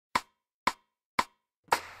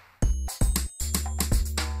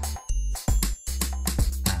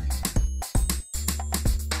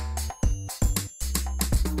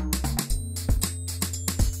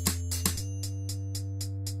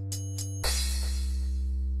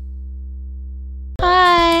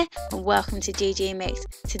welcome to ggmix.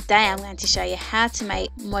 Today I'm going to show you how to make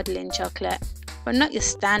modelling chocolate, but not your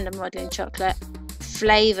standard modelling chocolate,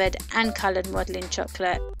 flavoured and coloured modelling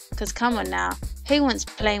chocolate. Because come on now, who wants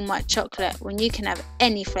plain white chocolate when you can have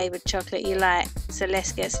any flavoured chocolate you like? So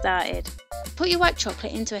let's get started. Put your white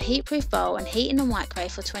chocolate into a heat-proof bowl and heat in the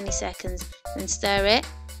microwave for 20 seconds, then stir it,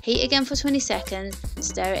 heat again for 20 seconds and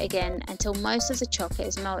stir it again until most of the chocolate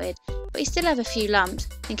is melted, but you still have a few lumps.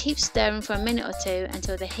 Then keep stirring for a minute or two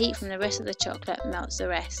until the heat from the rest of the chocolate melts the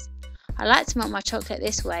rest. I like to melt my chocolate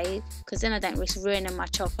this way because then I don't risk ruining my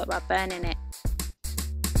chocolate by burning it.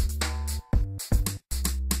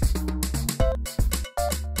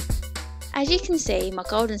 As you can see, my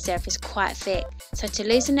golden syrup is quite thick, so to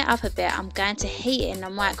loosen it up a bit I'm going to heat it in the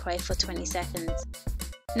microwave for 20 seconds.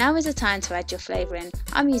 Now is the time to add your flavouring.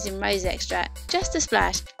 I'm using rose extract, just a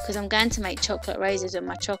splash, because I'm going to make chocolate roses with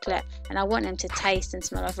my chocolate and I want them to taste and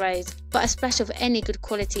smell of rose, but a splash of any good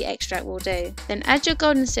quality extract will do. Then add your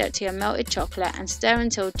golden syrup to your melted chocolate and stir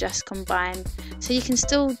until just combined, so you can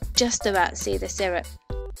still just about see the syrup.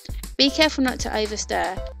 Be careful not to over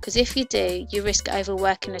stir, because if you do, you risk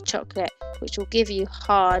overworking the chocolate, which will give you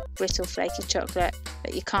hard, brittle, flaky chocolate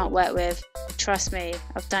that you can't work with. Trust me,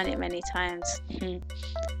 I've done it many times.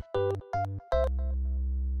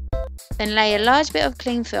 Then lay a large bit of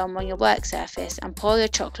cling film on your work surface and pour your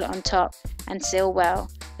chocolate on top and seal well.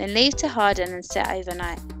 Then leave to harden and set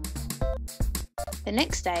overnight. The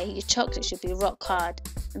next day, your chocolate should be rock hard.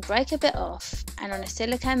 Then break a bit off and on a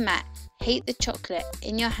silicone mat, heat the chocolate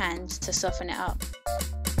in your hands to soften it up.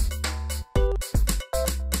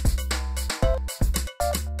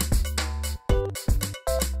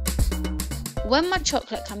 When my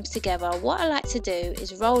chocolate comes together, what I like to do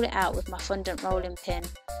is roll it out with my fondant rolling pin.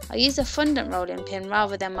 I use a fondant rolling pin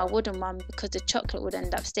rather than my wooden one because the chocolate would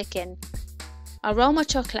end up sticking. I roll my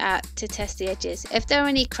chocolate out to test the edges. If there are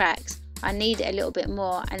any cracks, I knead it a little bit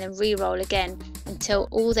more and then re-roll again until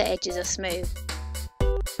all the edges are smooth.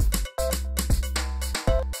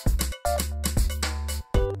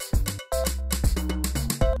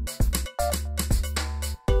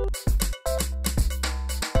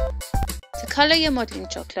 To colour your modelling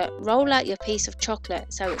chocolate, roll out your piece of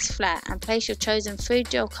chocolate so it's flat and place your chosen food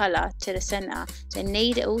gel colour to the centre, then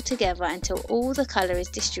knead it all together until all the colour is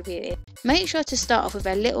distributed. Make sure to start off with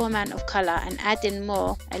a little amount of colour and add in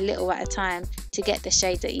more a little at a time to get the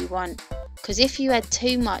shade that you want, because if you add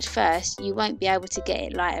too much first you won't be able to get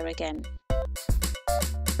it lighter again.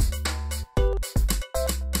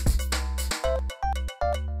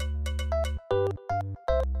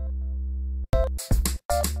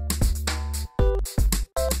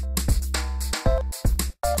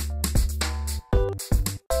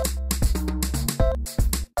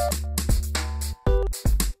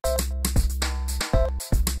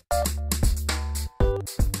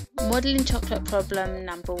 Modelling chocolate problem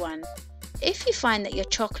number 1. If you find that your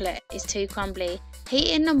chocolate is too crumbly, heat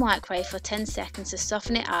it in the microwave for 10 seconds to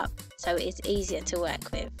soften it up so it is easier to work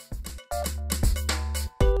with.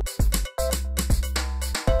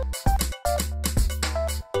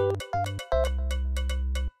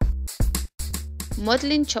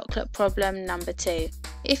 Modelling chocolate problem number 2.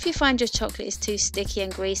 If you find your chocolate is too sticky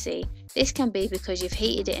and greasy, this can be because you've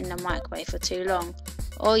heated it in the microwave for too long,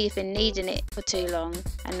 or you've been kneading it for too long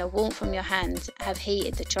and the warmth from your hands have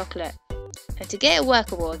heated the chocolate. So to get it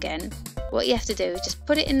workable again, what you have to do is just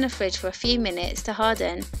put it in the fridge for a few minutes to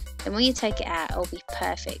harden, and when you take it out, it'll be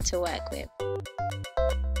perfect to work with.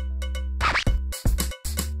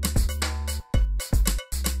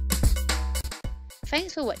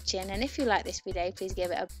 Thanks for watching, and if you like this video, please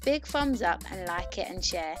give it a big thumbs up and like it and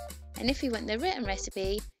share. And if you want the written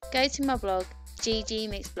recipe, go to my blog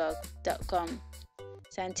ggmixblog.com.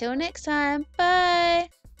 So until next time, bye!